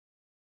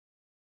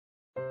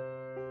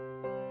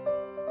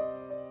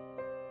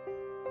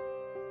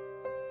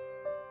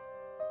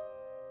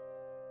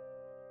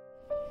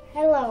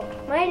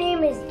Hello, my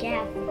name is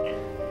Gavin.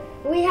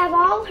 We have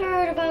all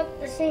heard about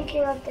the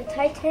sinking of the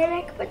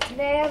Titanic, but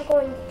today I'm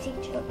going to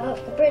teach you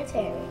about the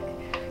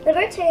Britannic. The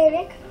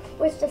Britannic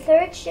was the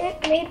third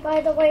ship made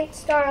by the White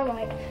Star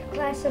Line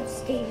class of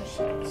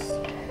steamships.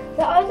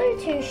 The other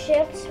two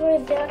ships were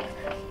the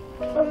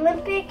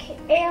Olympic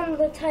and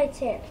the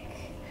Titanic.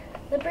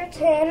 The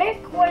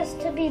Britannic was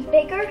to be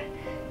bigger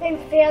and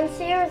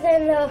fancier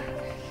than the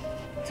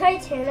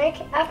Titanic.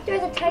 After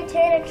the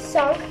Titanic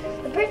sunk,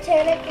 the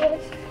Britannic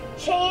was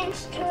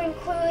changed to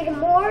include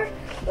more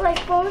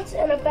lifeboats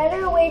and a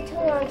better way to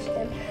launch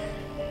them.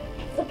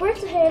 The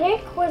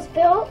Britannic was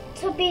built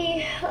to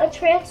be a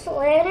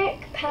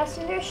transatlantic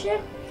passenger ship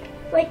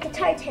like the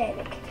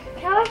Titanic.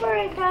 However,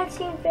 in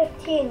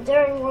 1915,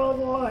 during World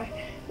War,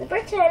 the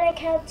Britannic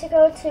had to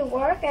go to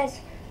work as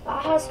a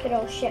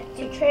hospital ship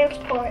to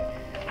transport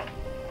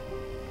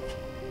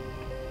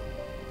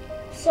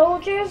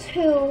soldiers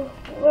who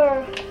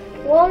were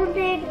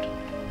wounded.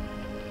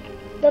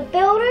 The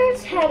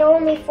builders had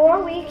only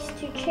 4 weeks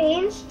to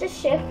change the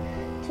ship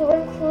to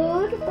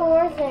include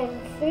more than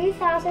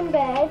 3,000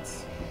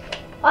 beds,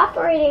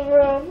 operating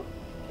rooms,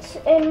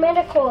 and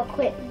medical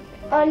equipment.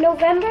 On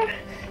November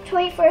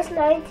 21st,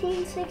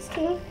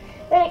 1916,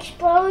 an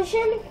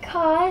explosion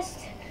caused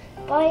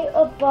by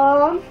a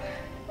bomb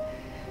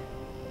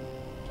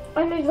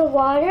under the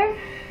water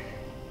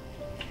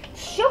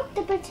shook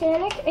the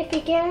Britannic. It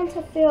began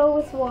to fill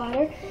with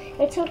water.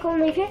 It took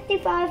only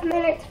 55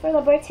 minutes for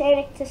the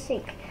Britannic to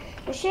sink.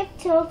 The ship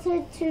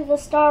tilted to the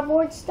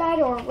starboard side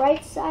or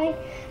right side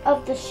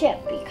of the ship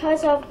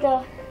because of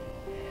the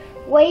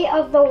weight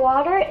of the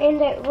water,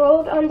 and it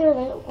rolled under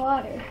the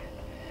water.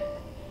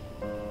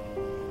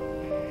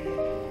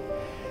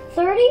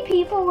 30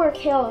 people were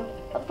killed,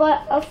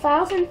 but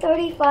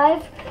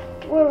 1,035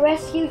 were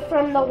rescued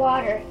from the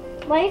water.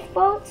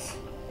 Lifeboats.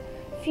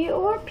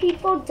 Fewer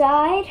people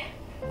died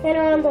than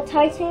on the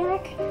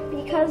Titanic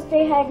because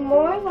they had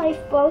more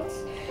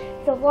lifeboats.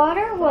 The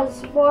water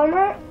was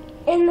warmer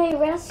and the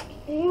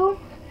rescue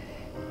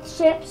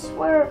ships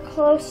were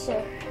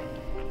closer.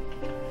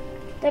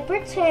 The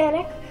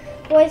Britannic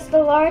was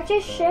the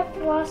largest ship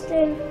lost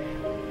in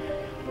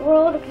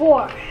World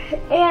War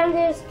and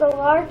is the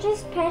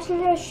largest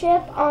passenger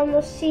ship on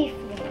the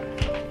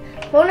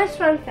seafloor. Bonus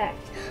fun fact.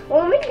 A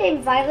woman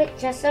named Violet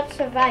Jessup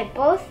survived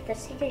both the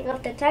sinking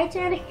of the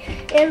Titanic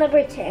and the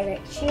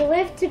Britannic. She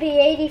lived to be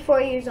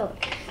 84 years old.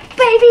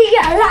 Baby,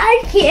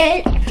 I like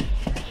it!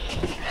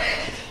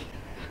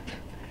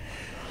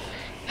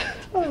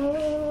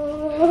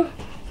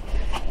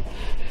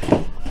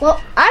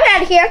 Well, I'm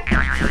out of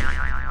here.